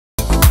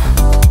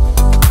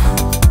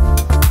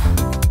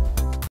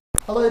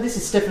Hello, this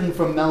is Stefan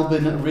from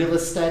Melbourne Real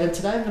Estate, and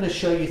today I'm going to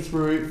show you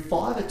through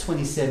 5 at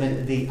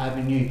 27 The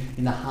Avenue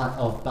in the heart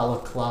of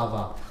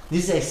Balaclava.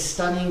 This is a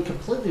stunning,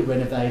 completely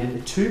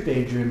renovated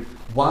 2-bedroom,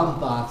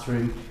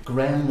 1-bathroom,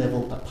 ground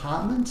level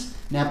apartment.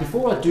 Now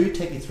before I do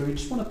take you through, I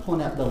just want to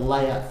point out the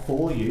layout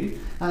for you.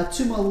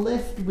 To my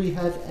left we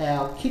have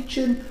our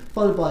kitchen,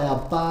 followed by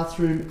our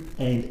bathroom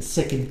and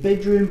second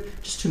bedroom.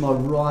 Just to my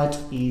right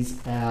is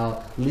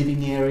our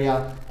living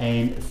area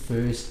and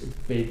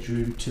first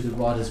bedroom to the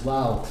right as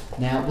well.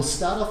 Now we'll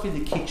start off in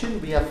the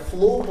kitchen. We have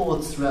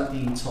floorboards throughout the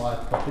entire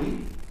property,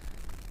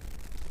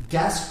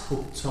 gas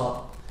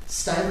cooktop,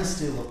 stainless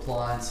steel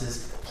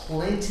appliances,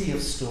 plenty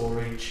of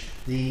storage.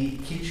 The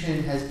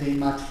kitchen has been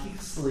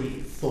meticulously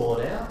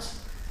thought out.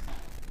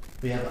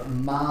 We have a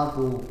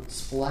marble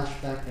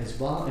splashback as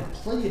well, and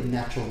plenty of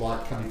natural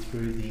light coming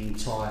through the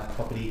entire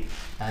property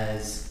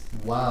as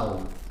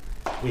well.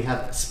 We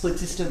have split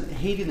system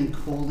heating and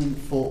cooling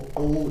for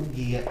all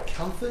year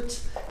comfort.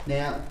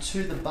 Now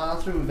to the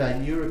bathroom with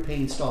our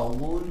European style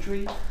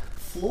laundry,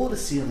 floor to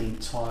ceiling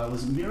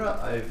tiles, mirror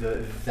over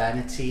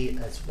vanity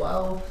as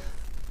well,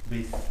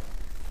 with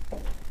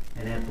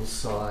an ample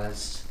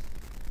sized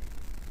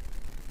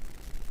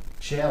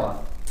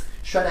shower.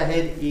 Straight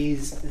ahead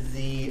is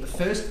the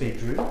first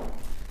bedroom.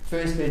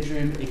 First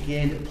bedroom,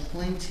 again,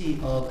 plenty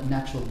of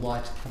natural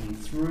light coming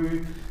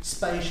through.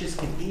 Spacious,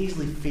 can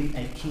easily fit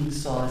a king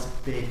size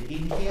bed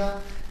in here,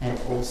 and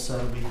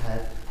also we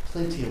have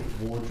plenty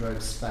of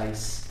wardrobe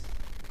space.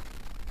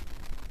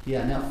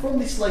 Yeah, now from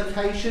this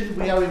location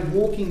we are in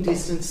walking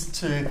distance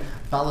to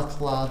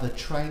Balaclava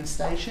train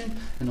station,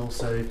 and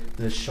also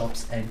the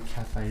shops and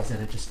cafes that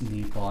are just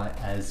nearby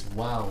as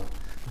well.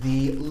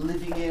 The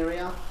living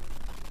area,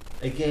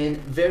 again,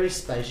 very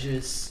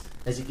spacious.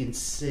 As you can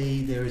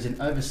see, there is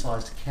an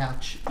oversized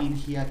couch in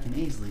here, can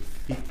easily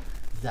fit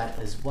that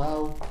as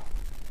well.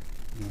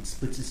 And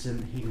split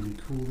system heating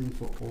and cooling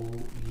for all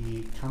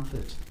year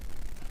comfort.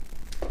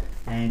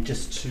 And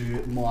just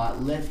to my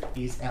left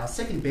is our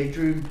second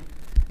bedroom.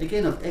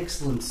 Again, of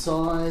excellent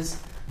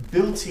size,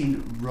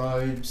 built-in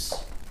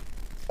robes,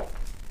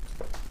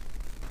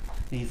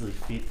 easily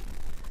fit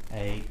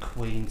a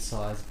queen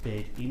size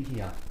bed in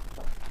here.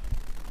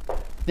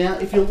 Now,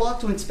 if you'd like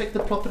to inspect the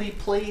property,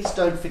 please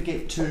don't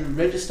forget to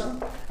register,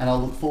 and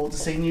I'll look forward to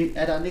seeing you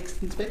at our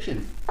next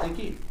inspection. Thank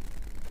you.